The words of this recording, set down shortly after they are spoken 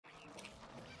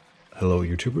Hello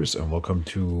YouTubers and welcome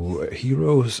to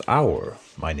Heroes Hour.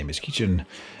 My name is Keejchen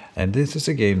and this is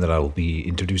a game that I will be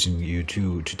introducing you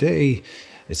to today.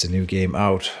 It's a new game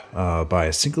out by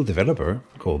a single developer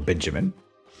called Benjamin.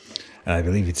 And I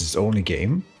believe it's his only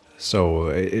game. So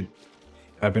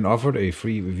I've been offered a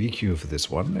free VQ for this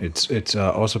one. It's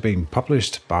also being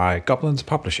published by Goblinz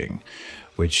Publishing,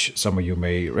 which some of you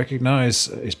may recognize,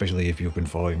 especially if you've been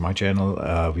following my channel.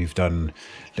 We've done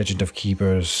Legend of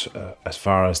Keepers, As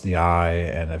Far as the Eye,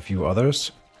 and a few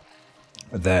others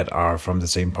that are from the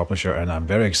same publisher, and I'm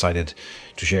very excited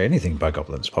to share anything by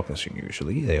Goblinz Publishing.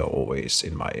 Usually they are always,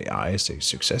 in my eyes, a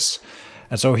success.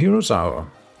 And so Heroes Hour,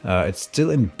 it's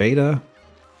still in beta,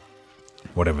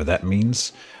 whatever that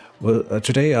means. Well,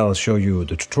 today I'll show you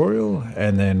the tutorial,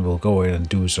 and then we'll go in and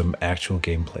do some actual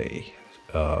gameplay.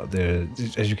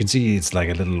 As you can see, it's like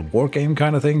a little war game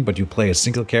kind of thing, but you play a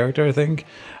single character, I think.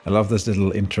 I love this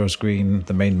little intro screen.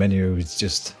 The main menu is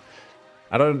just,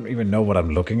 I don't even know what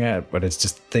I'm looking at, but it's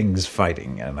just things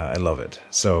fighting, and I love it.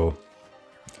 So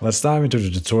let's dive into the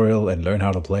tutorial and learn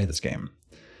how to play this game.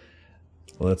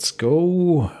 Let's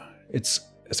go. It's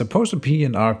supposed to be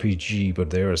an RPG, but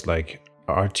there is like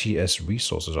RTS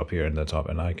resources up here in the top,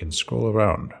 and I can scroll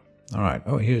around. Alright,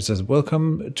 oh, here it says,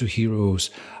 welcome to Heroes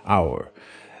Hour.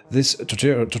 This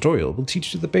tutorial will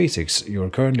teach you the basics. You're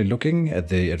currently looking at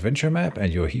the adventure map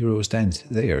and your hero stands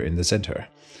there in the center.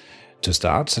 To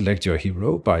start, select your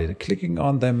hero by clicking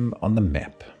on them on the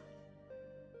map.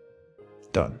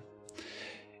 Done.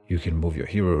 You can move your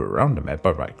hero around the map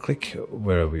by right-click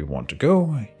wherever you want to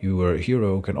go. Your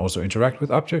hero can also interact with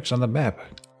objects on the map.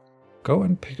 Go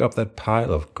and pick up that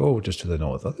pile of gold just to the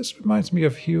north. Oh, this reminds me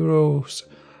of Heroes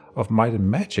of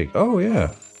Might&Magic. Oh,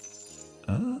 yeah.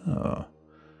 Oh.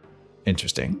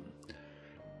 Interesting.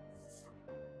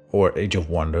 Or Age of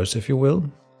Wonders, if you will.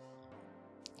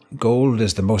 Gold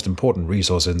is the most important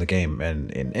resource in the game,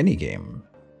 and in any game.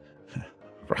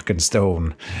 Rock and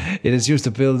stone. It is used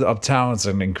to build up towns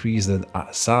and increase the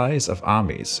size of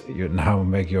armies. You now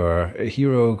make your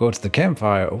hero go to the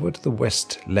campfire over to the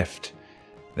west left.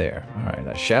 There. Alright,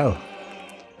 I shall.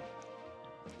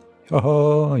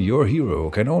 Oh, your hero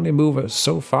can only move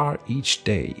so far each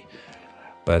day.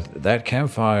 But that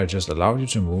campfire just allowed you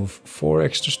to move 4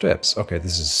 extra steps. Okay,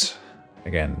 this is,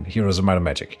 again, Heroes of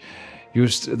Might&Magic.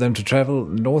 Use them to travel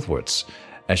northwards.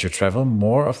 As you travel,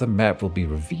 more of the map will be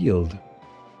revealed.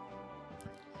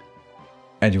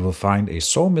 And you will find a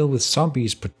sawmill with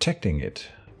zombies protecting it.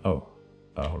 Oh,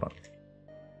 hold on.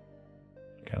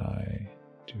 Can I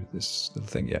do this little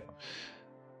thing? Yeah.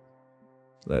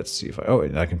 Let's see if I... Oh,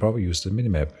 and I can probably use the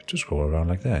minimap to scroll around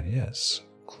like that. Yes,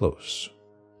 close.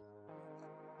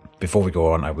 Before we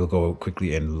go on, I will go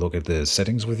quickly and look at the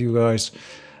settings with you guys.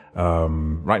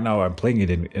 Right now I'm playing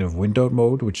it in windowed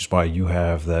mode, which is why you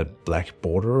have that black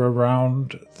border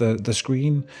around the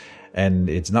screen. And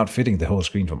it's not fitting the whole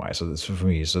screen for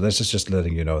me. So this is just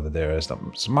letting you know that there are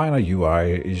some minor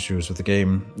UI issues with the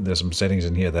game. There's some settings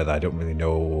in here that I don't really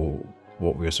know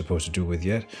what we're supposed to do with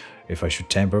yet. If I should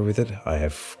tamper with it, I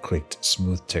have clicked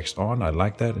smooth text on. I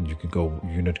like that, and you can go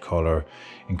unit color,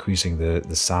 increasing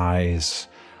the size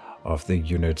of the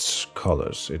unit's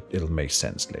colors. It'll make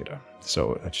sense later.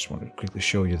 So I just wanted to quickly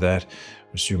show you that.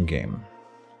 Resume game.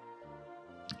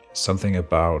 Something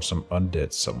about some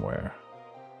undead somewhere.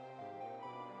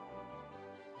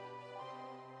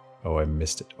 Oh, I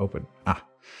missed it. Open. Ah.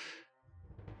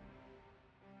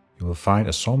 You will find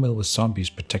a sawmill with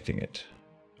zombies protecting it.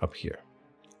 Up here.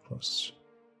 Close.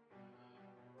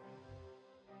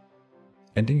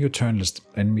 Ending your turn list.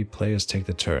 Enemy players take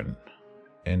the turn.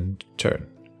 End turn.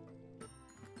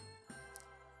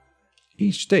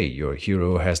 Each day your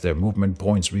hero has their movement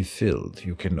points refilled.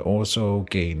 You can also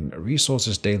gain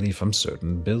resources daily from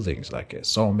certain buildings, like a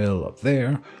sawmill up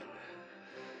there.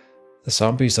 The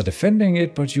zombies are defending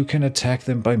it, but you can attack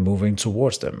them by moving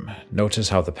towards them. Notice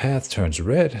how the path turns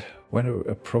red when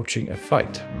approaching a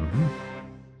fight.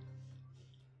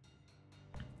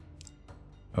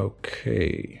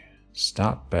 Okay,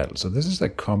 start battle. So this is a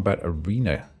combat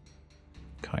arena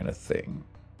kind of thing.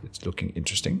 It's looking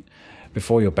interesting.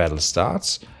 Before your battle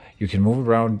starts, you can move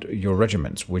around your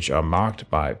regiments, which are marked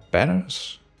by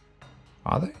banners.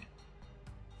 Are they?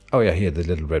 Oh yeah, here, the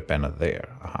little red banner there.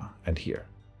 And here.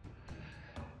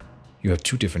 You have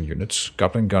 2 different units.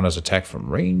 Goblin gunners attack from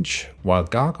range, while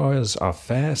gargoyles are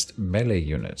fast melee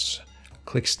units.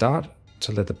 Click start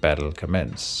to let the battle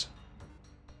commence.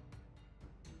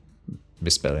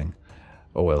 Misspelling.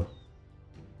 Oh well.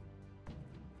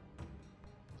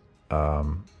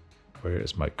 Where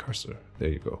is my cursor? There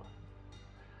you go.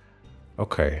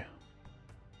 Okay.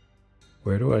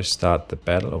 Where do I start the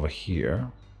battle? Over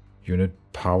here. Unit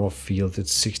power fielded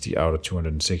 60 out of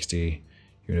 260.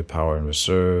 Unit power in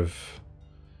reserve.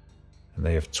 And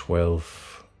they have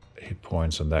 12 hit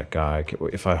points on that guy.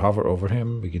 If I hover over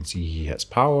him, we can see he has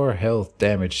power, health,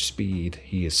 damage, speed.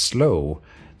 He is slow.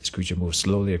 This creature moves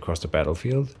slowly across the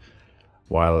battlefield,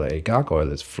 while a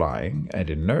gargoyle is flying and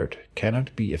inert,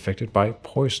 cannot be affected by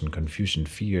poison, confusion,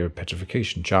 fear,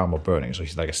 petrification, charm, or burning. So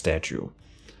he's like a statue.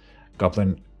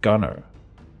 Goblin gunner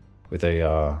with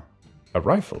a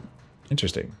rifle.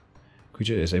 Interesting.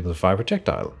 Creature is able to fire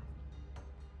projectile.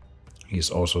 He is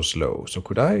also slow. So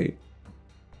could I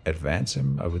advance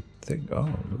him? I would think.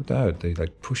 Oh, look at that. They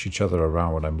like push each other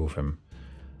around when I move him.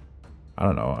 I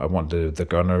don't know. I want the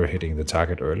gunner hitting the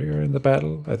target earlier in the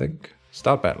battle, I think.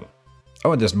 Start battle.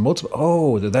 Oh, and there's multiple.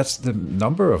 Oh, that's the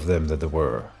number of them that there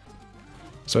were.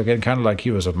 So again, kind of like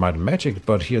Heroes of Might and Magic,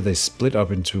 but here they split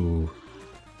up into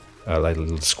like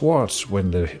little squads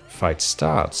when the fight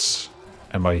starts.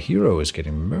 And my hero is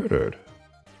getting murdered.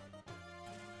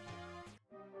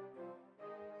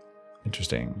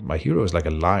 Interesting. My hero is like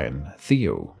a lion.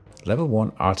 Theo. Level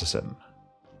 1 artisan.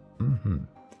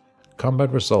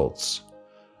 Combat results.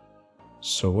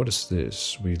 So what is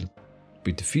this? We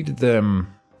defeated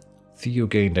them. Theo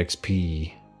gained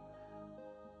XP.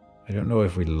 I don't know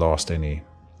if we lost any.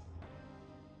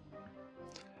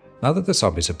 Now that the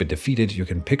zombies have been defeated, you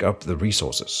can pick up the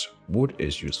resources. Wood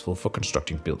is useful for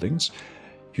constructing buildings.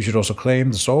 You should also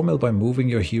claim the sawmill by moving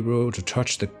your hero to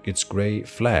touch its grey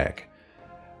flag.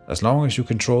 As long as you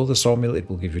control the sawmill, it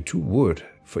will give you 2 wood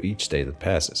for each day that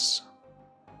passes.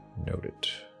 Noted.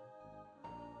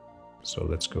 So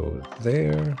let's go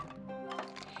there,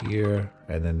 here,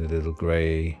 and then the little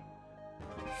grey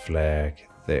flag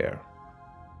there.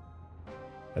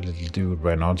 A little dude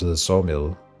ran onto the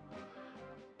sawmill.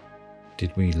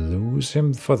 Did we lose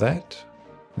him for that?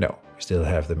 No, we still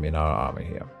have them in our army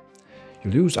here. You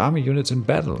lose army units in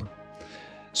battle,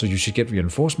 so you should get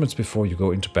reinforcements before you go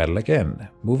into battle again.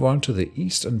 Move on to the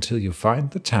east until you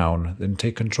find the town, then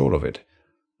take control of it.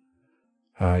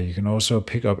 You can also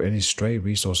pick up any stray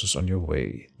resources on your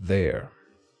way there.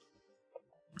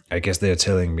 I guess they're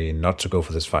telling me not to go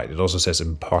for this fight. It also says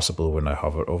impossible when I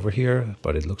hover over here,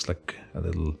 but it looks like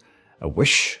a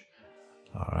wish.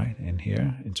 Alright, in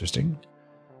here, interesting.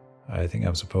 I think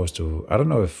I'm supposed to, I don't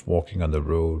know if walking on the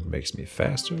road makes me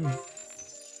faster.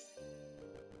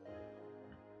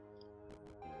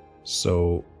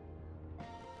 So,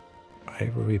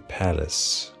 Ivory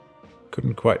Palace.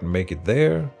 Couldn't quite make it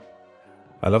there.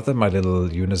 I love that my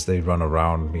little units, they run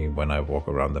around me when I walk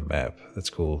around the map. That's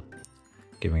cool.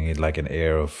 Giving it like an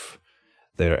air of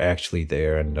they're actually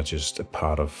there and not just a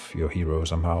part of your hero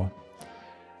somehow.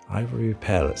 Ivory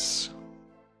Palace.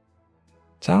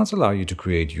 Towns allow you to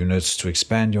create units to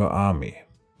expand your army.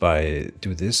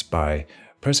 Do this by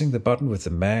pressing the button with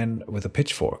the man with a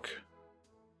pitchfork.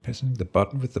 Pressing the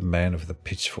button with the man with the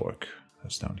pitchfork.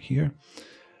 That's down here.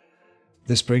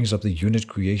 This brings up the unit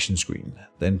creation screen.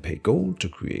 Then pay gold to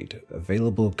create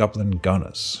available goblin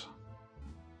gunners.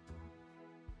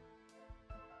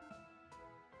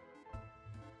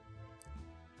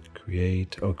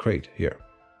 Create, crate, here.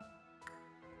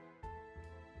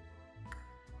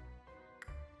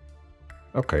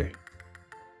 Okay.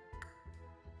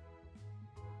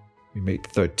 We made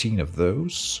 13 of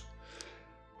those.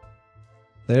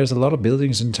 There's a lot of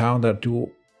buildings in town that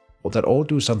all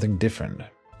do something different.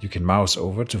 You can mouse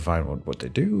over to find what they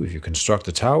do. If you construct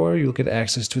a tower, you'll get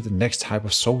access to the next type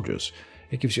of soldiers.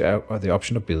 It gives you the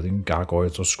option of building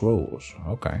gargoyles or scrolls.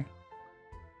 Okay.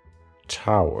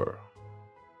 Tower.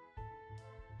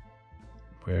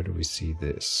 Where do we see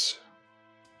this?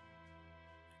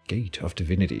 Gate of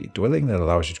Divinity. Dwelling that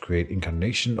allows you to create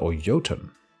incarnation or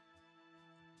Jotun.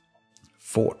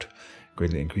 Fort.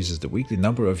 Greatly increases the weekly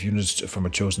number of units from a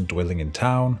chosen dwelling in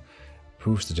town.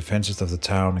 Improves the defenses of the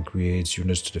town and creates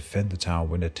units to defend the town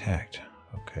when attacked.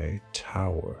 Okay,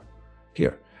 tower.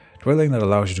 Here, dwelling that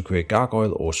allows you to create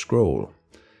gargoyle or scroll.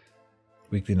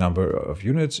 Weekly number of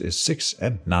units is 6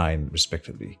 and 9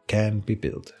 respectively. Can be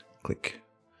built. Click.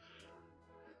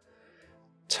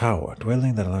 Tower,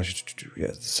 dwelling that allows you to do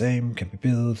the same. Can be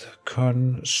built.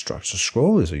 Construct. A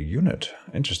scroll is a unit.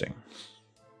 Interesting.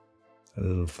 A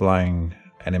little flying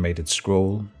animated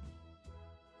scroll.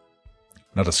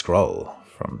 Not a scroll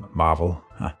from Marvel.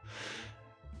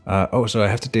 Huh. So I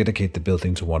have to dedicate the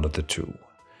building to one of the two.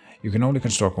 You can only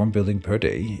construct 1 building per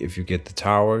day. If you get the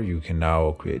tower, you can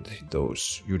now create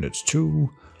those units too.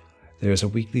 There is a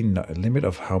weekly limit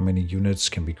of how many units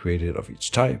can be created of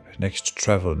each type. Next,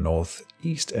 travel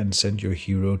northeast and send your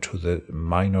hero to the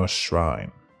Minor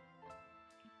Shrine.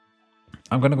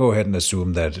 I'm gonna go ahead and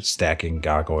assume that stacking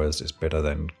gargoyles is better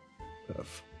than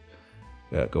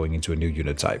going into a new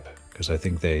unit type, because I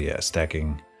think they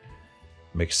stacking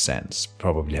makes sense.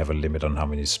 Probably have a limit on how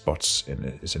many spots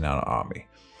is in our army.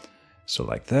 So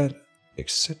like that.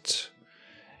 Exit.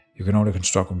 You can only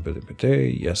construct 1 building per day.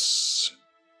 Yes.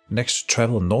 Next,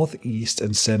 travel northeast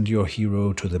and send your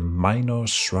hero to the minor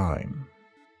shrine.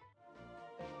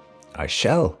 I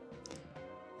shall.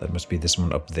 That must be this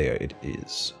one up there. It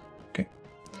is. Okay.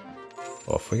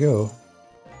 Off we go.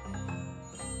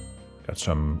 Got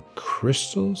some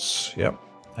crystals. Yep.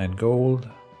 And gold.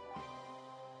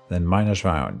 Then minor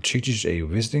shrine. Teaches a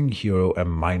visiting hero a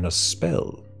minor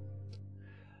spell.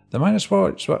 The minor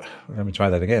shrine. Let me try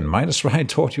that again. Minor shrine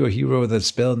taught your hero the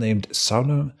spell named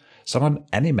Summon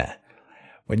Anima.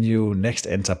 When you next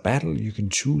enter battle, you can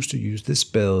choose to use this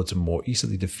spell to more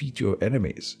easily defeat your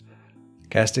enemies.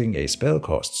 Casting a spell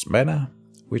costs mana,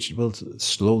 which will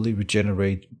slowly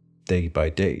regenerate day by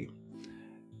day.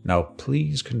 Now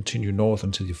please continue north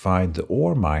until you find the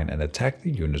ore mine and attack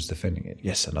the units defending it.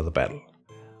 Yes, another battle.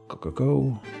 Go, go,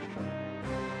 go.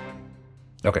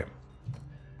 Okay.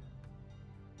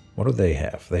 What do they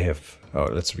have? They have... Oh,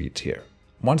 let's read here.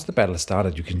 Once the battle is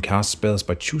started, you can cast spells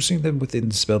by choosing them within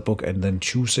the spellbook and then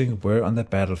choosing where on the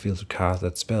battlefield to cast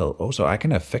that spell. Oh, so I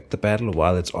can affect the battle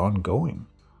while it's ongoing.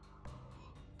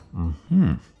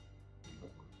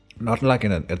 Not like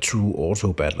in a true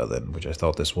auto battler then, which I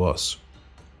thought this was.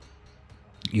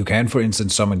 You can, for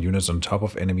instance, summon units on top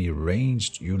of enemy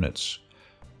ranged units.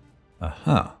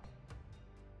 Aha.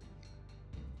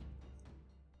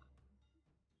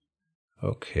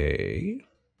 Okay.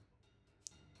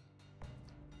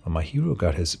 Well, my hero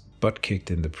got his butt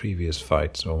kicked in the previous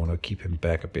fight, so I want to keep him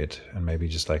back a bit and maybe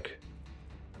just like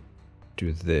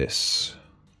do this.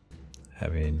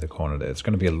 Having the corner there. It's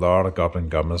going to be a lot of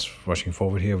goblins rushing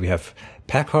forward here. We have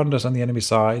pack hunters on the enemy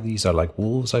side. These are like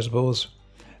wolves, I suppose.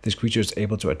 This creature is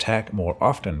able to attack more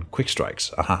often. Quick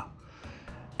strikes. Aha.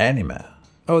 Anima.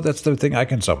 Oh, that's the thing I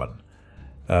can summon.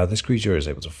 This creature is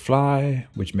able to fly,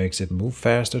 which makes it move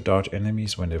faster, dodge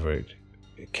enemies whenever it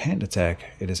can't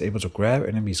attack. It is able to grab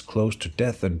enemies close to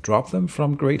death and drop them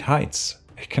from great heights.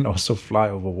 It can also fly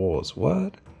over walls.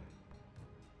 What?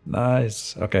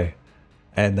 Nice. Okay.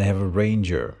 And they have a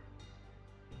ranger.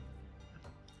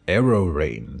 Arrow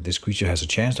rain. This creature has a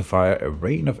chance to fire a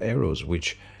rain of arrows,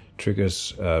 which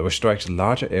triggers, which strikes a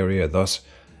larger area, thus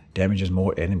damages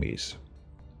more enemies.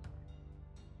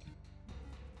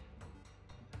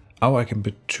 Oh, I can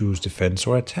choose defense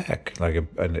or attack, like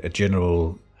a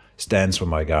general stance for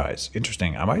my guys.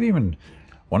 Interesting. I might even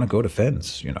want to go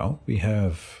defense, you know. We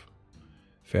have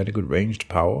fairly good ranged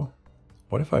power.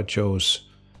 What if I chose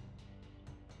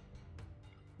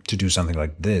to do something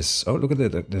like this? Oh, look at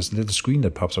that. There's a little screen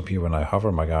that pops up here when I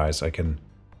hover my guys. I can...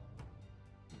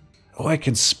 Oh, I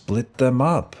can split them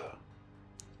up.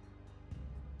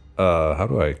 How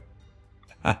do I...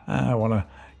 I want to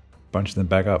bunch them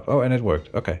back up. Oh, and it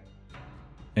worked. Okay.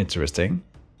 Interesting.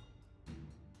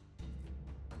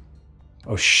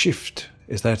 Oh, shift.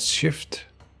 Is that shift?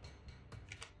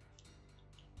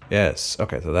 Yes.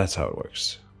 Okay, so that's how it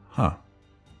works. Huh.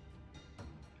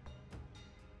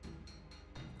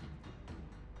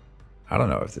 I don't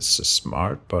know if this is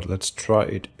smart, but let's try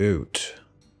it out.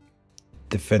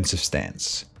 Defensive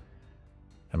stance.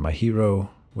 And my hero...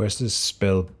 Where's this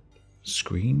spell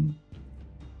screen?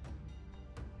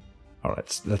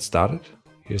 Alright, let's start it.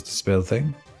 Here's the spell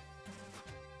thing.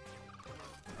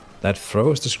 That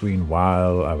froze the screen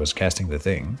while I was casting the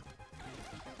thing.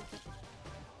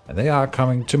 And they are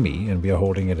coming to me, and we are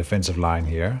holding a defensive line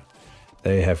here.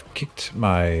 They have kicked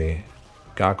my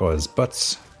gargoyles'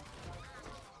 butts.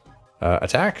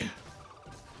 Attack!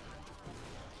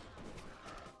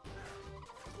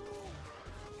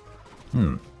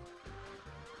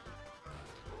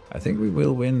 I think we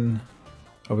will win.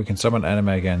 Oh, we can summon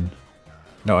anima again.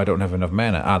 No, I don't have enough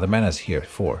mana. Ah, the mana is here,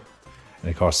 4. And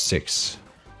it costs 6.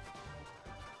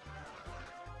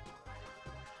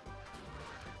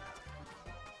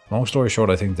 Long story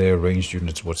short, I think their ranged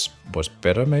units was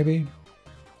better, maybe?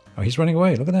 Oh, he's running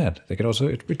away. Look at that. They can also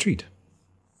retreat.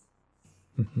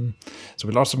 So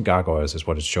we lost some gargoyles, is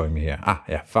what it's showing me here. Ah,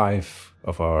 yeah, 5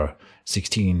 of our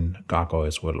 16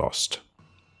 gargoyles were lost.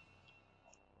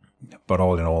 But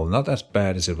all in all, not as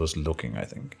bad as it was looking, I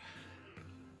think.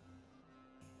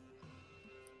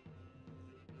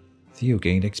 Theo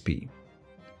gained XP.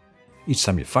 Each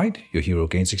time you fight, your hero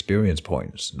gains experience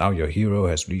points. Now your hero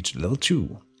has reached level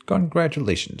 2.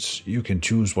 Congratulations! You can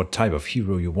choose what type of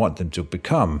hero you want them to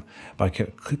become by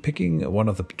picking one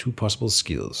of the 2 possible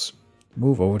skills.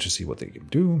 Move over to see what they can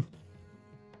do.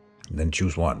 And then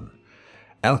choose one.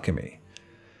 Alchemy.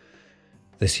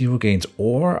 This hero gains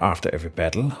ore after every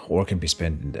battle. Ore can be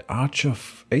spent in the Arch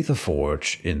of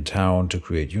Aetherforge in town to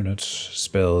create units,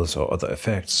 spells, or other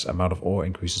effects. Amount of ore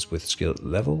increases with skill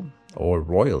level. Or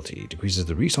royalty decreases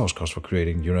the resource cost for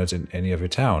creating units in any of your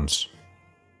towns.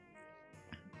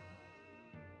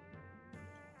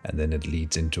 And then it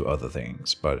leads into other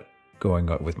things. But going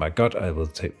with my gut, I will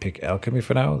pick alchemy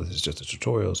for now. This is just a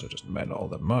tutorial, so it doesn't matter all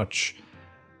that much.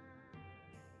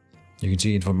 You can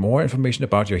see more information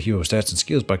about your hero stats and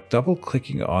skills by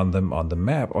double-clicking on them on the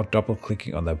map or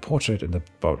double-clicking on their portrait in the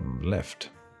bottom left.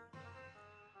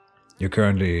 Your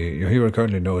hero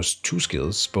currently knows 2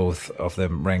 skills, both of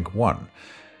them rank 1.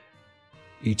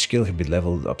 Each skill can be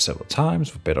leveled up several times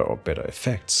for better or better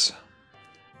effects.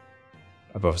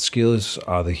 Above skills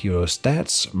are the hero's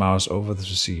stats. Mouse over to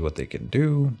see what they can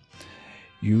do.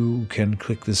 You can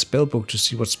click the spellbook to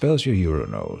see what spells your hero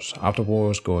knows.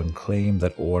 Afterwards, go and claim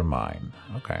that ore mine.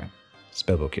 Okay,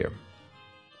 spellbook here.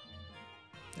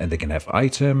 And they can have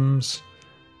items,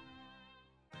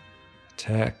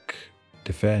 attack,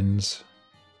 defense,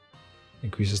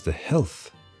 increases the health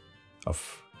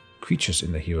of creatures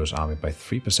in the hero's army by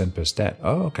 3% per stat.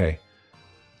 Oh, okay.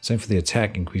 Same for the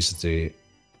attack, increases the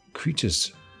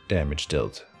creature's damage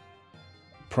dealt.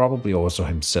 Probably also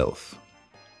himself.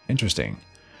 Interesting.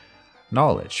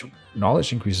 Knowledge.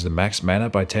 Knowledge increases the max mana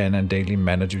by 10 and daily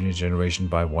mana regeneration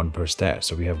by 1 per stat.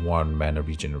 So we have 1 mana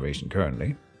regeneration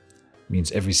currently. Means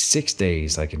every 6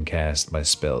 days I can cast my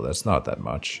spell. That's not that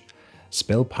much.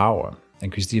 Spell power.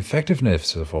 Increase the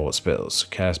effectiveness of all spells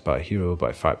cast by a hero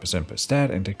by 5% per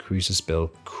stat and decreases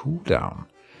spell cooldown.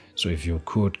 So if you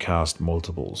could cast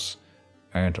multiples.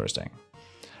 Interesting.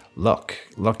 Luck.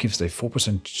 Luck gives a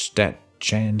 4% stat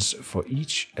chance for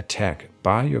each attack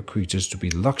by your creatures to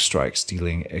be luck strikes,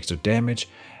 dealing extra damage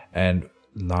and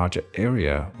larger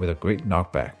area with a great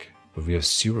knockback, but we have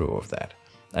 0 of that.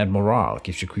 And morale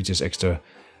gives your creatures extra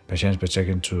per chance per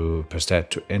second per stat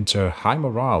to enter high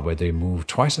morale, where they move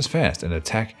twice as fast and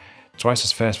attack twice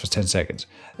as fast for 10 seconds.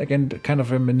 Again, kind of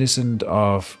reminiscent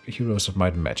of Heroes of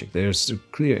Might and Magic. There's a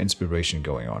clear inspiration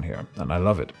going on here, and I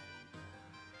love it.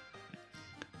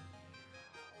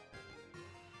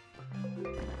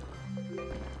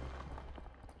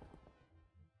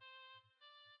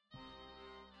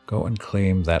 Go and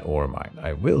claim that ore mine.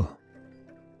 I will.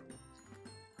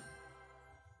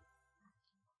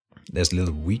 There's a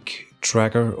little week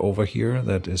tracker over here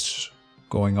that is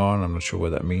going on. I'm not sure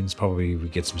what that means. Probably we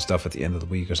get some stuff at the end of the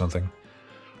week or something.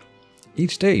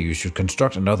 Each day you should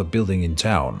construct another building in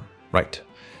town. Right.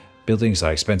 Buildings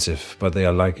are expensive, but they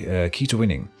are like key to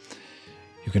winning.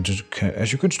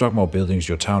 As you construct more buildings,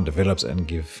 your town develops and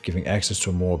giving access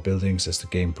to more buildings as the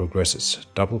game progresses.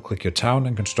 Double-click your town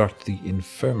and construct the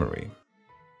infirmary.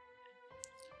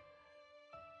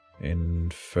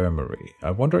 Infirmary. I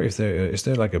wonder if is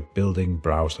there like a building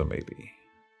browser maybe?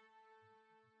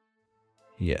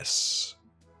 Yes.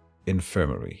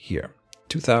 Infirmary here.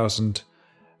 2,000,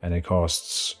 and it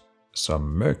costs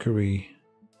some mercury,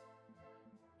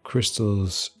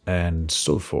 crystals, and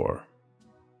sulfur.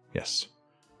 Yes.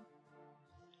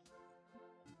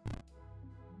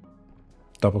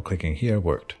 Double-clicking here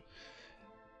worked.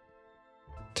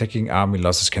 Taking army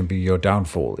losses can be your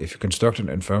downfall. If you construct an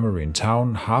infirmary in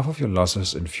town, half of your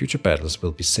losses in future battles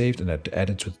will be saved and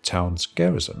added to the town's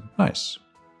garrison. Nice.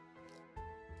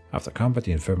 After combat,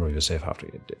 the infirmary will save half the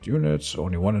dead units.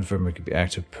 Only 1 infirmary can be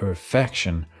active per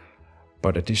faction,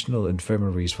 but additional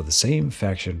infirmaries for the same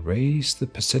faction raise the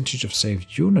percentage of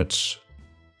saved units.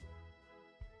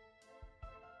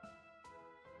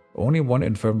 Only 1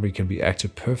 infirmary can be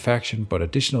active per faction, but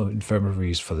additional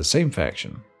infirmaries for the same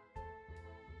faction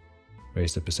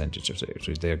raise the percentage of saves.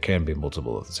 So there can be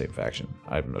multiple of the same faction.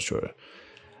 I'm not sure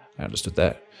I understood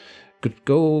that.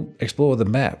 Go explore the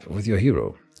map with your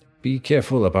hero. Be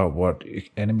careful about what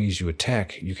enemies you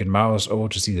attack. You can mouse over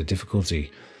to see the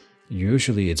difficulty.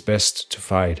 Usually it's best to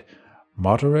fight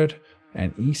moderate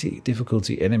and easy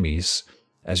difficulty enemies.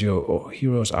 As your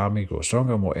hero's army grows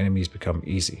stronger, more enemies become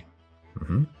easy.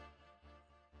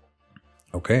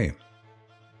 Okay.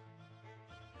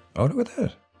 Oh, look at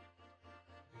that.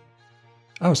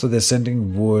 Oh, so they're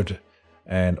sending wood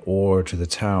and ore to the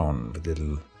town with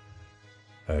little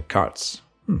carts.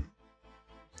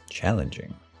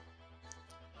 Challenging.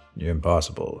 Near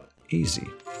impossible. Easy.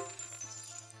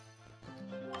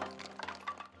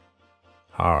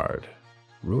 Hard.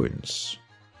 Ruins.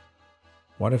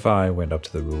 What if I went up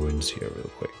to the ruins here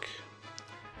real quick?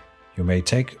 You may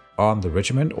take on the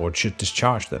regiment or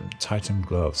discharge them. Titan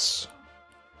gloves.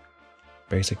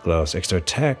 Basic gloves, extra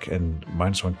attack and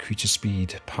 -1 creature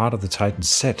speed. Part of the Titan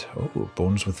set. Oh,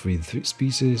 bonus with 3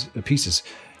 pieces.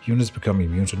 Units become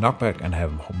immune to knockback and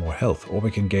have more health, or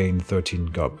we can gain 13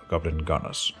 goblin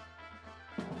gunners.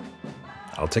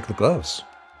 I'll take the gloves.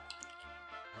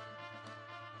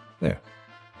 There.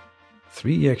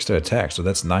 3 extra attack, so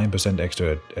that's 9%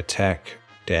 extra attack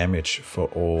damage for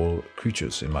all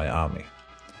creatures in my army.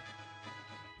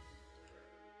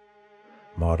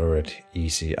 Moderate,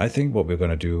 easy. I think what we're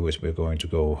going to do is we're going to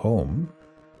go home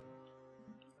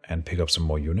and pick up some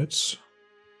more units.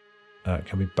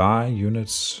 Can we buy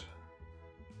units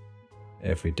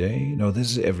every day? No,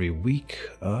 this is every week.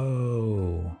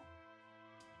 Oh.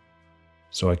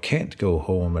 So I can't go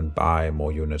home and buy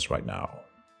more units right now.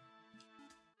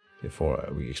 Before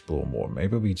we explore more.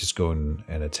 Maybe we just go in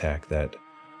and attack that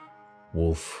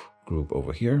wolf group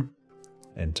over here.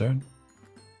 End turn.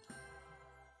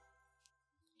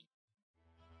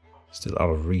 Still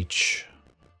out of reach.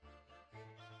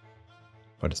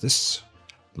 What is this?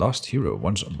 Lost hero,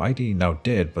 once mighty, now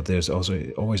dead, but there's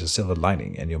also always a silver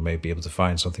lining, and you may be able to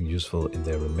find something useful in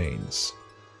their remains.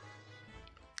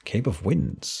 Cape of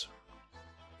Winds.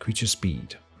 Creature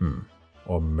speed.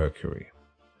 Or Mercury.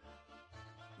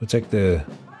 We'll take the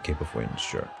Cape of Winds,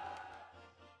 sure.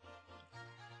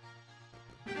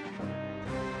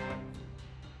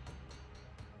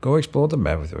 Go explore the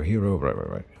map with your hero.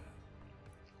 Right.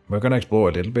 We're gonna explore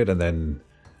a little bit and then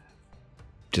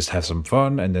just have some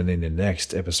fun, and then in the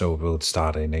next episode we'll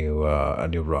start a new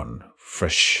run.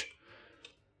 Fresh.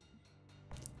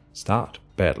 Start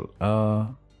battle.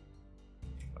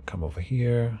 Come over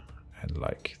here and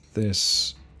like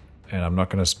this. And I'm not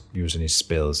gonna use any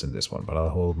spells in this one, but I'll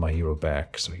hold my hero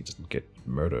back so he doesn't get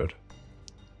murdered.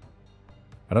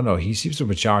 I don't know, he seems to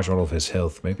recharge all of his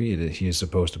health. Maybe he is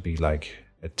supposed to be like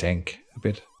a tank a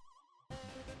bit.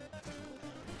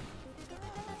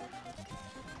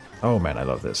 Oh man, I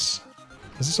love this.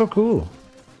 This is so cool.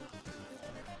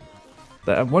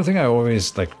 One thing I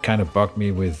always like kind of bugged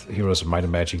me with Heroes of Might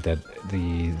and Magic, that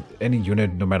any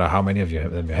unit, no matter how many of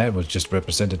them you had, was just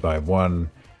represented by one,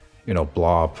 you know,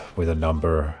 blob with a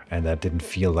number, and that didn't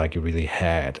feel like you really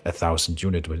had 1,000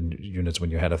 units when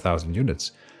you had 1,000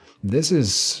 units. This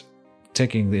is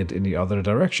taking it in the other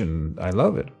direction. I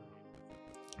love it.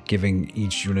 Giving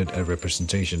each unit a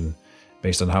representation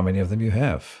based on how many of them you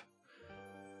have.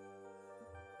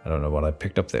 I don't know what I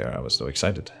picked up there. I was so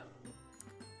excited.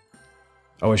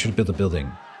 Oh, I should build a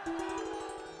building.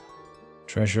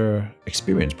 Treasure,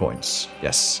 experience points.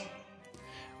 Yes.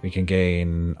 We can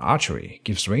gain archery.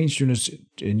 Gives ranged units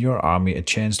in your army a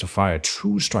chance to fire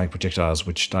true strike projectiles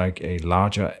which strike a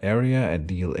larger area and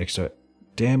deal extra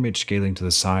damage scaling to the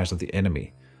size of the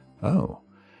enemy. Oh.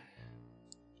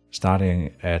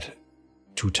 Starting at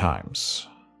 2 times.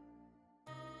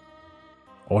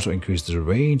 Also increase the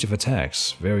range of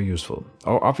attacks. Very useful.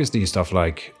 Oh, obviously stuff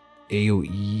like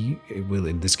AoE will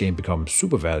in this game become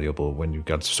super valuable when you've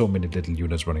got so many little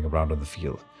units running around on the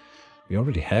field. We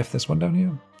already have this one down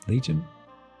here. Legion.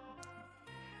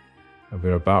 And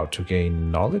we're about to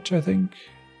gain knowledge, I think.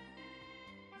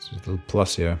 There's a little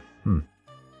plus here.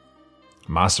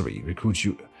 Mastery.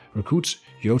 Recruits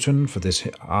Jotun for this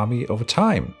army over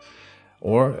time.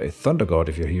 Or a Thunder God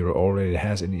if your hero already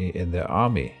has any in their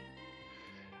army.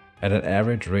 At an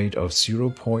average rate of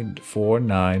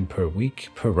 0.49 per week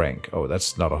per rank. Oh,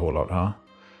 that's not a whole lot, huh?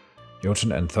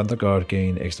 Jotun and Thunder God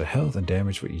gain extra health and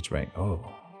damage for each rank.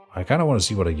 Oh, I kind of want to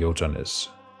see what a Jotun is.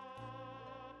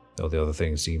 Though the other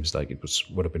thing seems like it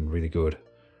would have been really good.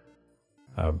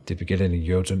 Did we get any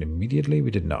Jotun immediately? We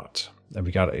did not. And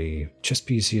we got a chest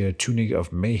piece here, Tunic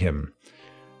of Mayhem.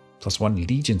 +1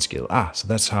 Legion skill. Ah, so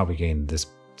that's how we gain this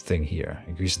thing here.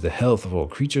 Increases the health of all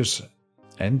creatures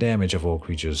and damage of all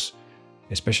creatures.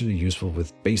 Especially useful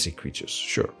with basic creatures.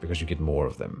 Sure, because you get more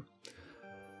of them.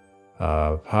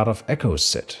 Part of Echo's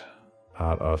set.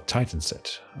 Part of Titan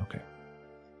set. Okay.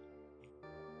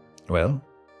 Well,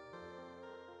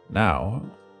 now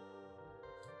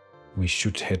we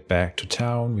should head back to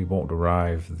town. We won't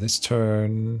arrive this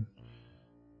turn.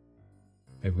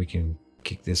 Maybe we can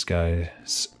kick this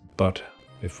guy's butt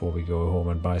before we go home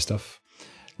and buy stuff.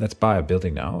 Let's buy a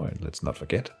building now, and let's not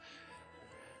forget.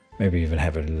 Maybe even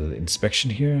have a little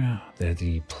inspection here.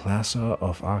 The Plaza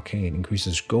of Arcane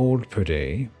increases gold per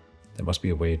day. There must be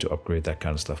a way to upgrade that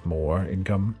kind of stuff more.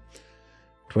 Income.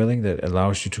 Dwelling that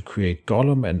allows you to create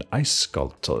golem and ice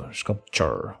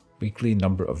sculpture. Weekly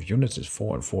number of units is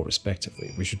 4 and 4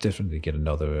 respectively. We should definitely get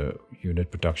another unit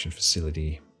production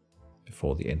facility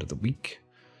before the end of the week.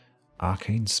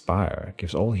 Arcane Spire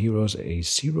gives all heroes a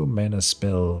 0 mana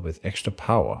spell with extra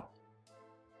power.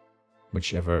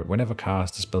 Whenever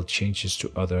cast, the spell changes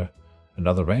to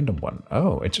another random one.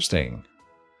 Oh, interesting.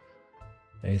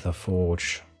 Aether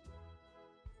Forge.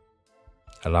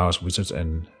 Allows wizards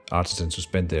and artisans to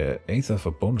spend their Aether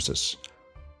for bonuses.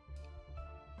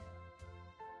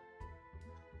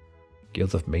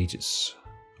 Guild of Mages.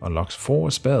 Unlocks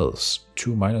 4 spells,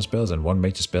 2 minor spells and 1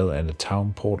 major spell and a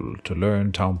town portal. To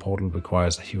learn town portal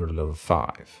requires a hero level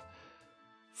 5.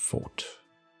 Fort.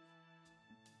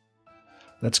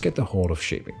 Let's get the Hall of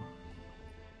Shaping.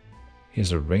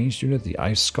 Here's a ranged unit, the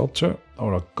Ice Sculptor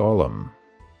or a Golem.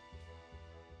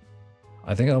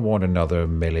 I think I want another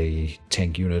melee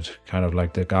tank unit, kind of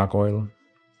like the Gargoyle.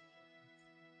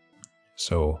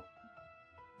 So,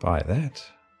 buy that.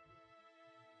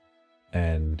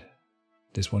 And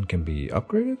this one can be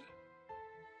upgraded,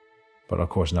 but of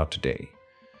course not today.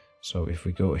 So if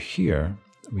we go here,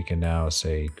 we can now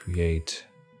say create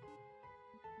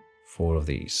 4 of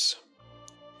these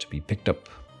to be picked up.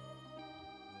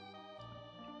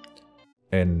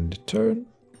 End turn.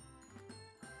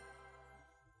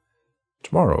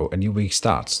 Tomorrow, a new week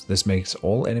starts. This makes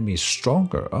all enemies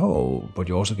stronger. Oh, but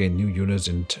you also gain new units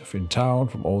in town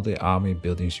from all the army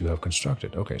buildings you have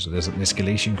constructed. Okay, so there's an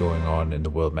escalation going on in the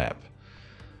world map.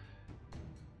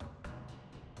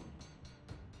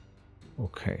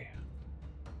 Okay.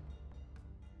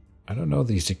 I don't know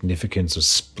the significance of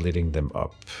splitting them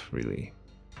up, really.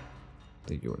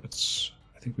 The units.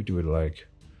 I think we do it like,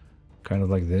 kind of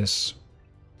like this.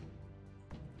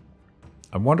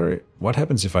 I wonder what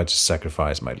happens if I just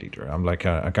sacrifice my leader. I'm like,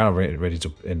 I'm kind of ready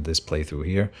to end this playthrough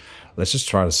here. Let's just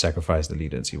try to sacrifice the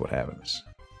leader and see what happens.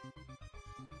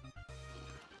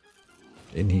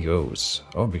 In he goes.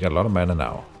 Oh, we got a lot of mana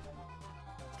now.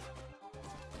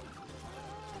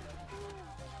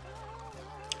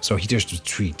 So he just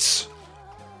retreats.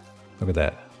 Look at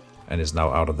that. And is now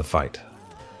out of the fight.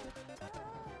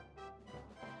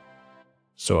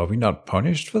 So are we not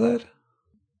punished for that?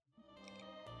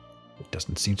 It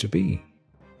doesn't seem to be.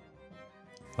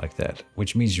 Like that.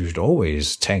 Which means you should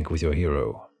always tank with your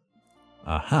hero.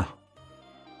 Aha.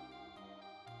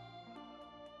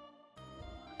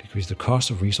 Decrease the cost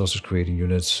of resources creating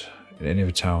units in any of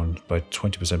the town by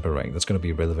 20% per rank. That's going to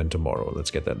be relevant tomorrow.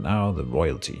 Let's get that now. The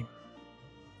royalty.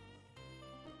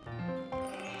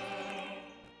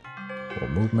 More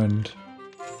movement.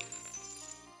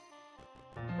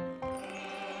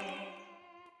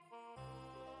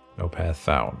 No path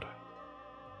found.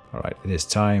 Alright, it is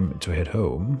time to head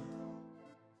home.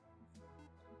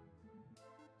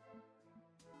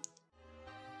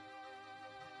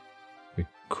 We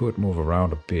could move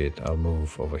around a bit. I'll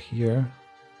move over here.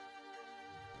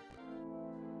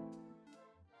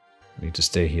 I need to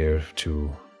stay here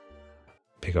to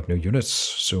pick up new units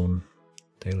soon.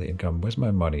 Daily income. Where's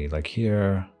my money? Like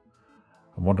here.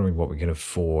 I'm wondering what we can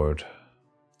afford.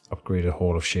 Upgraded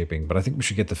Hall of Shaping. But I think we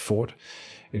should get the fort.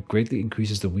 It greatly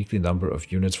increases the weekly number of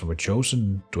units from a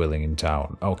chosen dwelling in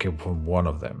town. Okay, from one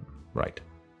of them. Right.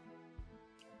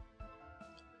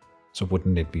 So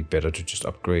wouldn't it be better to just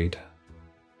upgrade?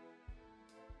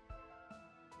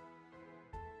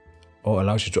 Oh,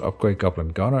 allows you to upgrade Goblin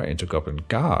Gunner into Goblin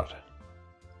Guard.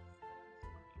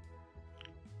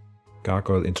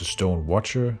 Gargoyle into Stone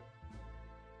Watcher.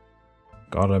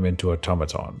 Golem into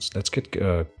Automatons. Let's get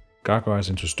Gargoyles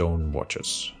into Stone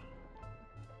Watchers.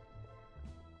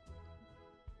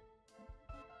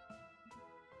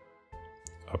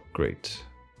 Upgrade.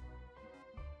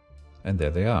 And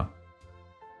there they are.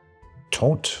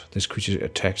 Taunt. This creature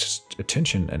attacks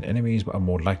attention and enemies are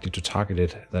more likely to target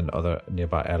it than other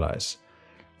nearby allies.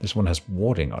 This one has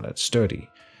warding on it. Sturdy.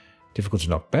 Difficult to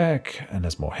knock back and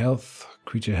has more health.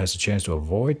 Creature has a chance to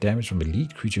avoid damage from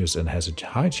elite creatures and has a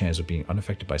high chance of being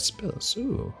unaffected by spells.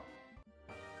 Ooh.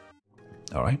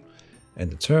 Alright.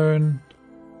 End the turn.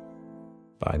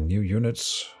 Buy new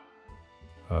units.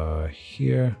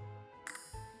 Here.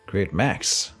 Create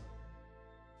max.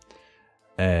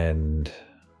 And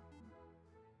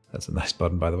that's a nice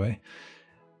button, by the way.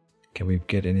 Can we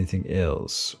get anything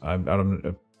else? I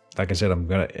don't. Like I said, I'm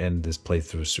gonna end this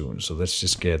playthrough soon. So let's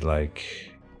just get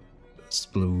like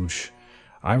splooge.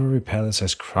 Ivory Palace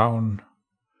has crown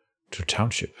to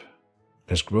township.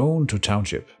 Has grown to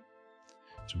township.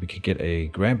 So we can get a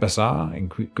Grand Bazaar and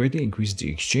greatly increases the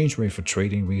exchange rate for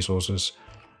trading resources.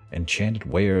 Enchanted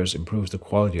wares improves the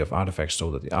quality of artifacts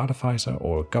sold at the Artificer,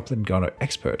 or Goblin Gunner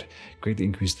Expert greatly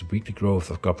increases the weekly growth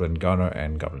of Goblin Gunner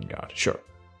and Goblin Guard. Sure.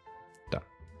 Done.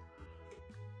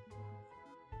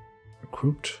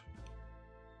 Recruit.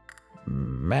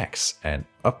 Max and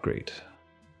upgrade.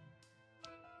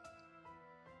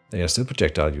 They are still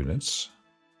projectile units.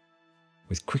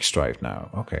 With quick strike now.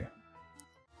 Okay.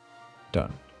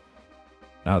 Done.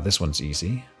 Now this one's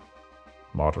easy.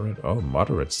 Moderate. Oh,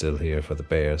 moderate still here for the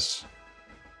bears.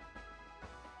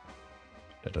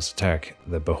 Let us attack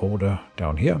the beholder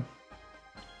down here.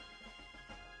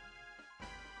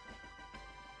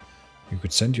 You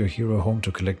could send your hero home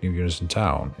to collect new units in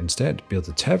town. Instead, build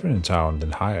a tavern in town,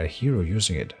 then hire a hero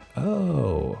using it.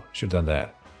 Oh, should have done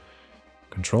that.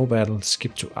 Control battle,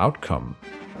 skip to outcome.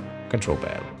 Control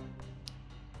battle.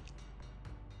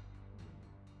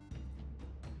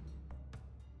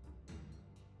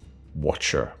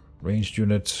 Watcher. Ranged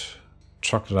unit.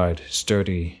 Troglodyte,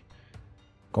 sturdy.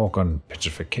 Gorgon,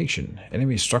 petrification.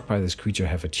 Enemies struck by this creature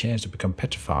have a chance to become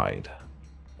petrified.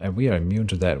 And we are immune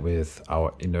to that with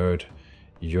our inert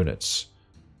units.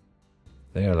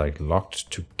 They are like locked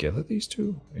together, these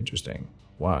two? Interesting.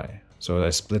 Why? So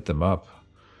I split them up.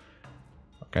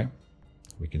 Okay.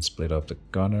 We can split up the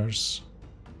gunners.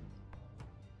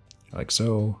 Like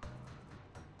so.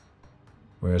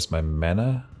 Where's my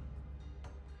mana?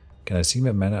 Can I see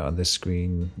my mana on this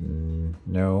screen?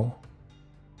 No.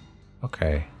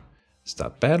 Okay.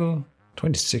 Start battle.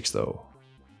 26 though.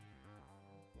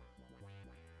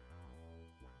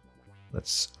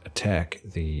 Let's attack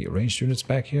the ranged units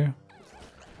back here.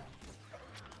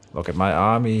 Look at my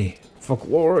army for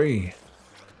glory.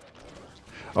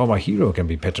 Oh, my hero can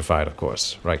be petrified, of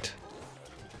course. Right.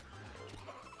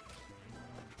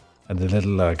 And the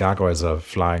little gargoyles are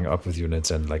flying up with units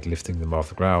and like lifting them off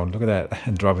the ground. Look at that.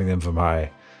 And dropping them from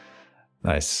high.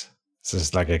 Nice. This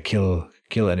is like a kill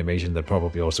animation that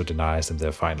probably also denies them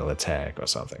their final attack or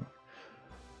something.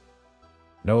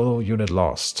 No unit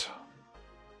lost.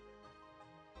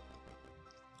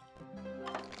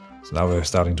 So now we're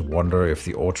starting to wonder if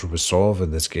the auto-resolve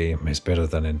in this game is better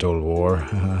than in Total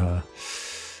War.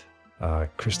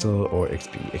 Crystal or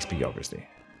XP? XP, obviously.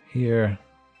 Here,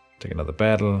 take another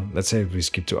battle. Let's say we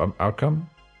skip to outcome.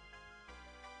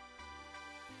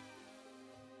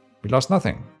 We lost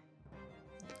nothing.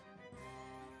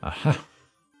 Aha.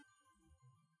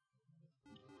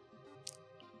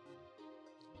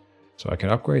 So I can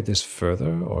upgrade this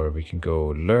further, or we can go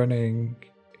learning.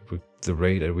 With the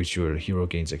rate at which your hero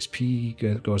gains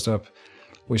XP goes up.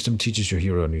 Wisdom teaches your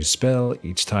hero a new spell.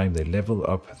 Each time they level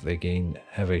up, they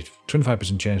have a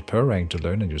 25% chance per rank to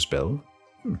learn a new spell.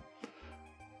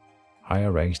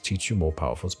 Higher ranks teach you more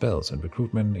powerful spells, and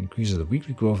recruitment increases the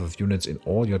weekly growth of units in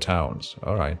all your towns.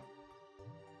 Alright.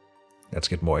 Let's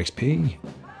get more XP.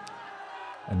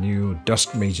 A new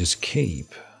Dusk Mage's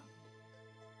Cape.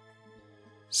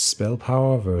 Spell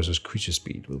power versus creature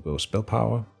speed. We'll go spell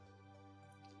power.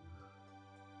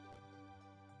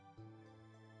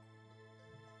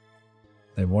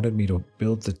 They wanted me to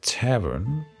build the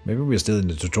tavern. Maybe we're still in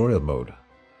the tutorial mode.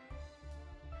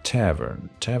 Tavern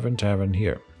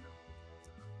here.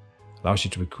 Allows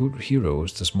you to recruit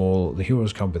heroes. The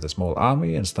heroes come with a small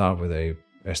army and start with a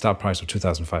start price of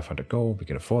 2,500 gold. We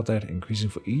can afford that, increasing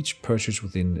for each purchase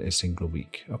within a single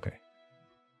week. Okay.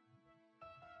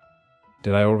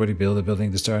 Did I already build a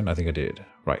building this turn? I think I did.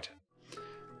 Right.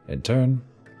 End turn.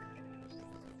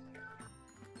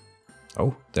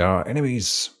 Oh, there are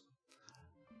enemies.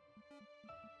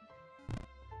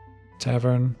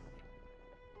 Tavern.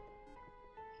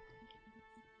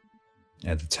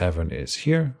 And the tavern is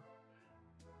here.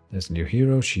 There's a new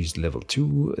hero. She's level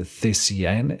 2.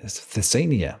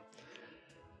 Thessania.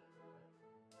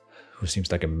 Who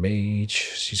seems like a mage.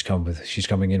 She's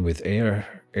coming in with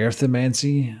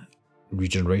Airthemancy,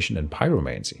 Regeneration, and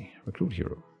Pyromancy. Recruit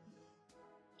hero.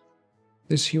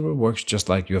 This hero works just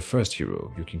like your first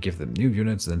hero. You can give them new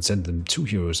units, then send them 2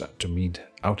 heroes to meet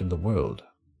out in the world.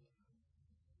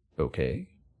 Okay.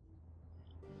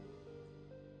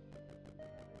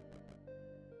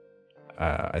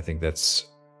 I think that's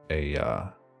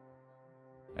an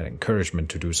encouragement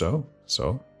to do so.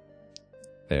 So,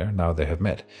 there, now they have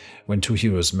met. When 2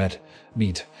 heroes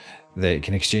meet, they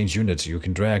can exchange units. You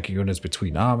can drag units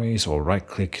between armies or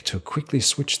right-click to quickly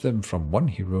switch them from one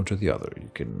hero to the other.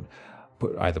 You can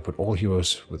either put all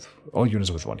units with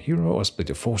one hero or split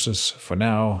your forces. For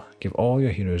now, give all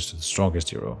your heroes to the strongest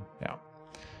hero. Yeah.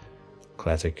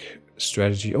 Classic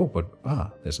strategy. Oh, but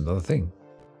there's another thing.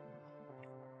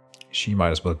 She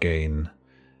might as well gain...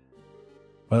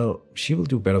 Well, she will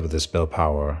do better with the spell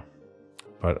power,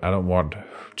 but I don't want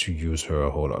to use her a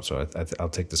whole lot, so I'll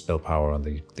take the spell power on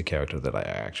the character that I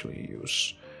actually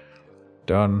use.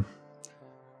 Done.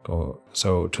 Go.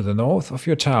 So, to the north of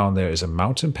your town, there is a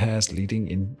mountain pass leading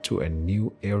into a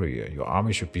new area. Your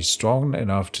army should be strong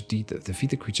enough to defeat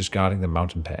the creatures guarding the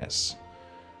mountain pass.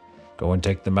 Go and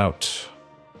take them out.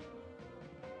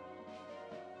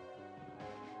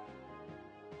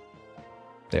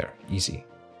 There, easy.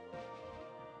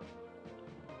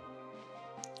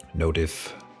 No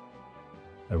diff.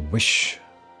 A wish.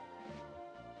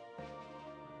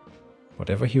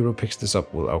 Whatever hero picks this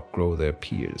up will outgrow their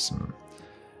peers.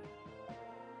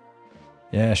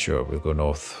 Yeah, sure, we'll go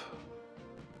north.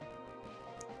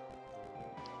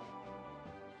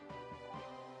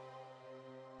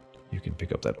 You can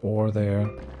pick up that ore there.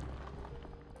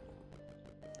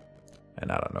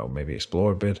 And I don't know, maybe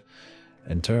explore a bit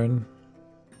and turn.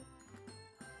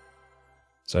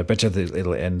 So I bet you that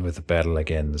it'll end with a battle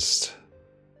against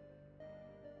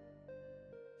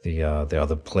the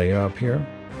other player up here.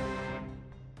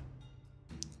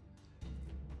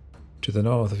 To the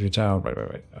north of your town.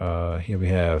 Right. Here we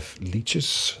have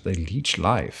leeches. They leech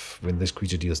life. When this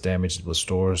creature deals damage, it will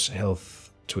store health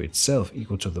to itself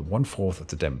equal to the 1/4 of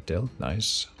the damage dealt.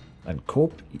 Nice. And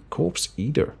corpse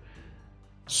eater.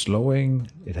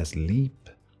 Slowing. It has leap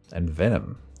and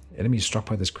venom. Enemies struck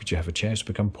by this creature have a chance to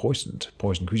become poisoned.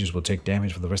 Poisoned creatures will take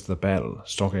damage for the rest of the battle.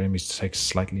 Stalker enemies take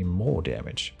slightly more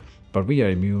damage. But we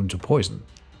are immune to poison.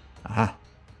 Aha.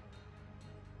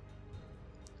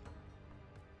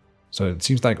 So it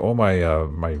seems like all my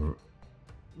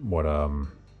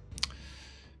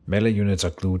melee units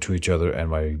are glued to each other and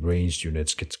my ranged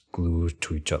units get glued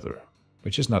to each other,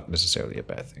 which is not necessarily a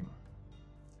bad thing.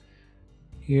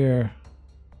 Here,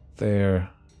 there,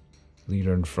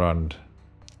 leader in front.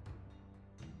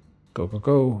 Go, go,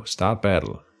 go, start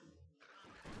battle.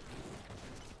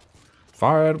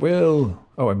 Fire at will!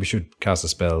 Oh, and we should cast a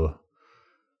spell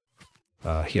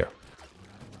here.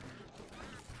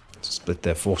 Split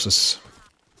their forces.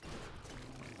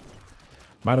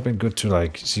 Might have been good to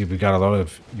like see we got a lot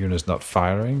of units not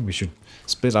firing. We should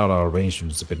split out our ranged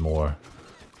units a bit more.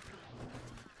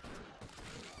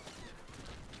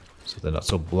 So they're not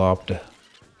so blobbed.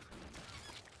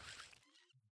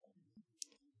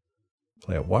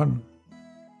 Player 1.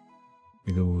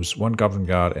 We lose 1 Goblin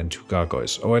Guard and 2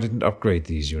 Gargoyles. Oh, I didn't upgrade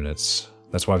these units.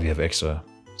 That's why we have extra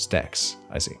stacks.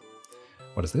 I see.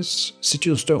 What is this?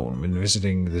 Sigil Stone. When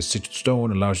visiting the Sigil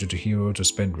Stone allows you to hero to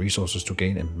spend resources to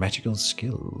gain a magical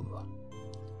skill.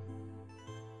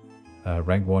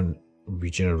 Rank 1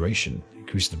 regeneration.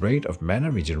 Increase the rate of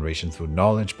mana regeneration through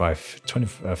knowledge by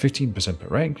 15% per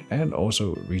rank, and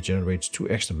also regenerates 2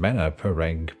 extra mana per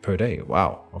rank per day.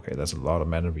 Wow, okay, that's a lot of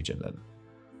mana regen then.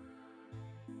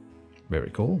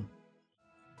 Very cool.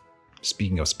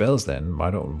 Speaking of spells then,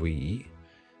 why don't we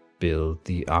build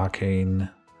the Arcane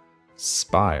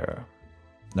Spire?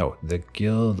 No, the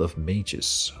Guild of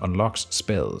Mages. Unlocks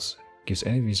spells. Gives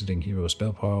any visiting hero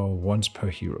spell power once per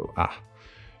hero. Ah,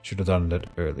 should have done that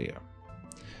earlier.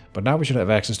 But now we should have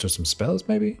access to some spells,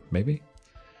 maybe? Maybe?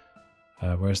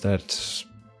 Where's that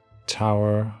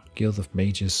tower? Guild of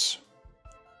Mages.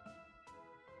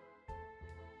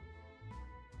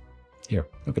 Here,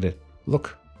 look at it.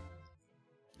 Look.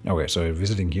 Okay, so a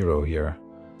visiting hero here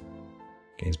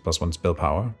gains +1 spell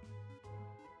power.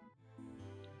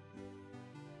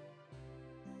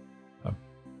 Oh.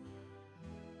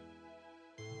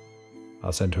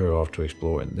 I'll send her off to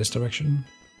explore in this direction.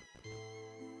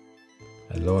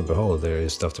 And lo and behold, there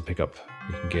is stuff to pick up.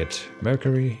 We can get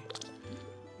Mercury.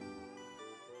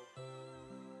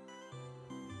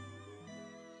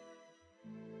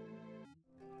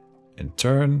 In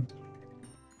turn.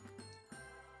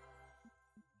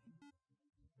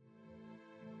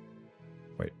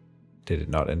 Wait, did it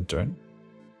not end turn?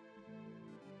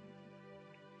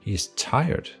 He's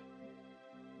tired.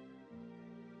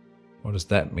 What does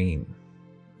that mean?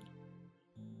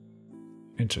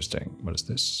 Interesting. What is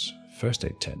this? First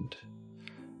aid tent.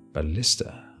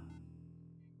 Ballista.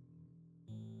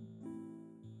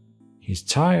 He's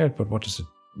tired, but what does it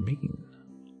mean?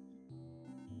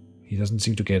 He doesn't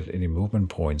seem to get any movement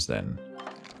points then.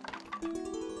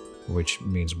 Which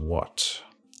means what?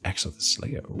 Axe of the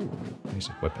Slayer. Ooh,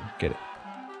 amazing weapon. Get it.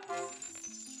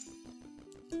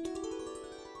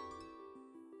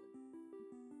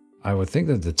 I would think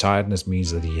that the tiredness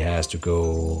means that he has to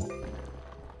go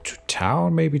to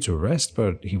town, maybe to rest,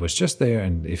 but he was just there,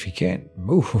 and if he can't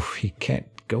move, he can't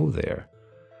go there.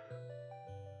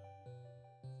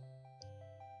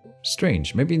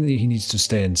 Strange. Maybe he needs to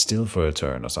stand still for a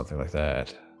turn or something like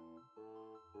that.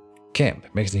 Camp.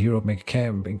 Makes the hero make a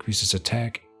camp, increases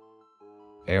attack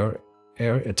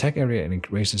attack area and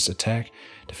increases attack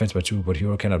defense by 2, but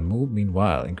hero cannot move.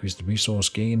 Meanwhile, increase the resource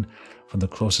gain from the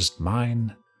closest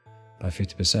mine by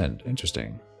 50%.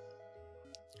 Interesting.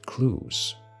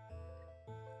 Clues.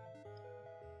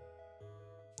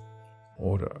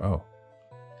 Order. Oh.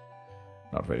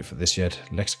 Not ready for this yet.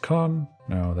 Lexicon?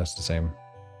 No, that's the same.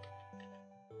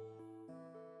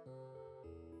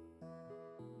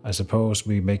 I suppose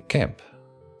we make camp.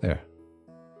 There.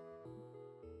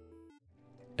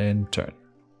 And turn.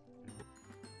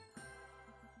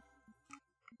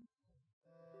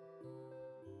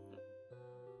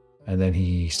 And then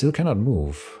he still cannot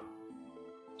move.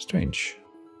 Strange.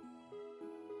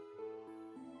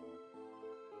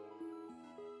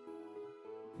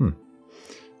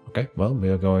 Okay, well, we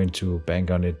are going to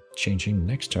bank on it changing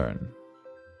next turn.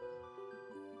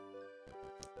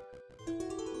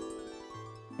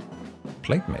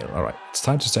 Plate mail. Alright, it's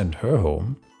time to send her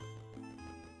home.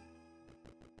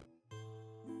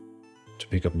 To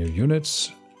pick up new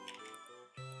units.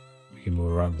 We can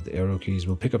move around with the arrow keys.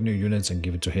 We'll pick up new units and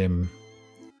give it to him.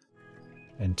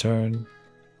 And turn.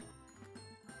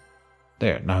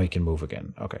 There, now he can move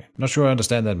again. Okay, not sure I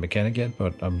understand that mechanic yet,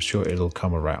 but I'm sure it'll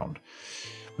come around.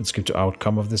 Let's skip to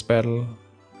outcome of this battle.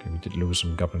 Okay, we did lose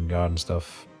some Goblin Guard and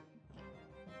stuff.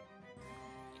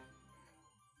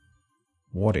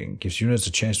 Warding gives units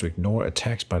a chance to ignore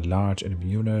attacks by large enemy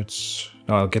units.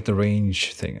 No, I'll get the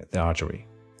range thing, the archery.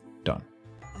 Done.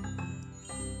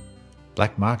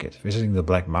 Black Market. Visiting the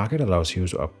Black Market allows you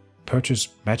to purchase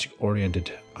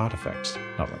magic-oriented artifacts.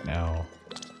 Not right now.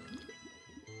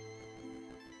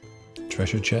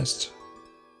 Treasure chest.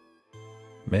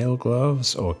 Mail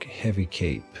gloves or heavy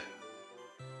cape.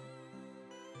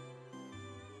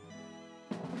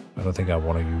 I don't think I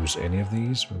want to use any of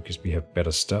these because we have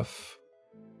better stuff.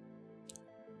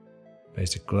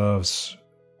 Basic gloves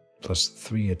plus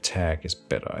 3 attack is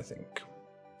better, I think.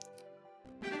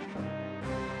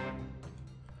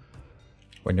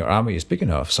 When your army is big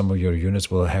enough, some of your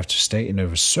units will have to stay in a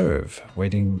reserve,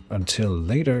 waiting until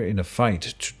later in a fight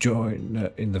to join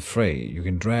in the fray. You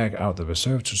can drag out the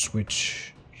reserve to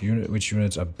switch which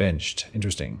units are benched.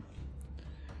 Interesting.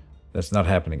 That's not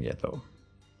happening yet, though.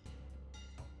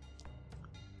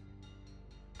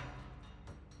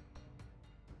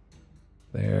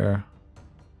 There.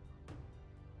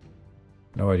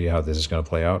 No idea how this is going to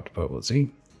play out, but we'll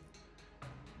see.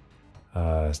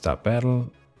 Start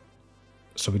battle.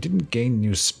 So we didn't gain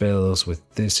new spells with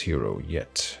this hero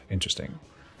yet. Interesting.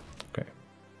 Okay.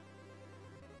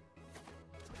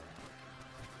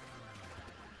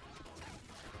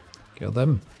 Kill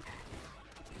them.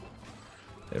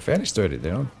 They're fairly sturdy. They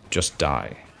don't just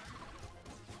die.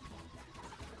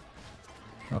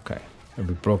 Okay. And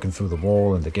we've broken through the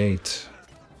wall and the gate.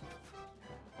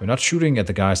 We're not shooting at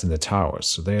the guys in the towers,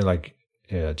 so they're like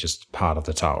just part of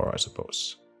the tower, I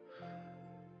suppose.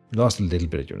 We lost a little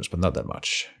bit of units, but not that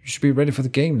much. You should be ready for the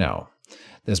game now.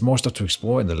 There's more stuff to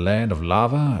explore in the land of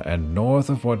lava, and north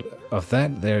of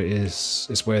that there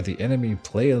is where the enemy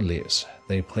player lives.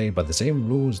 They play by the same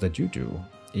rules that you do,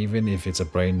 even if its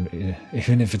brain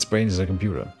is a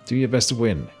computer. Do your best to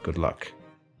win. Good luck.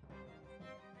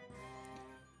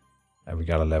 And we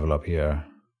gotta level up here.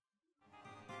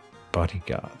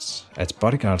 Bodyguards. Adds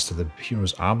bodyguards to the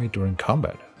hero's army during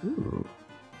combat. Ooh.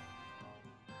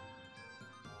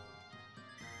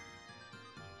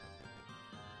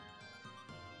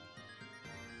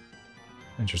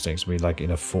 Interesting, so we like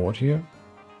in a fort here.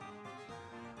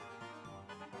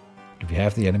 Do we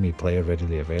have the enemy player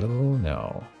readily available?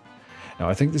 No. Now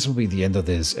I think this will be the end of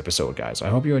this episode, guys. I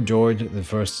hope you enjoyed the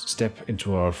first step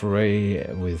into our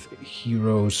foray with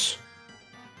Heroes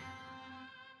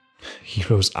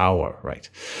Hour, right.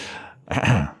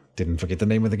 Didn't forget the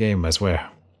name of the game, I swear.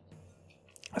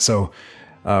 So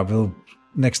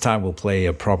next time we'll play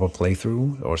a proper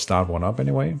playthrough, or start one up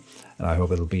anyway. And I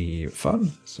hope it'll be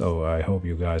fun. So I hope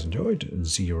you guys enjoyed and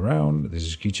see you around. This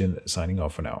is Keejchen signing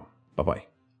off for now. Bye-bye.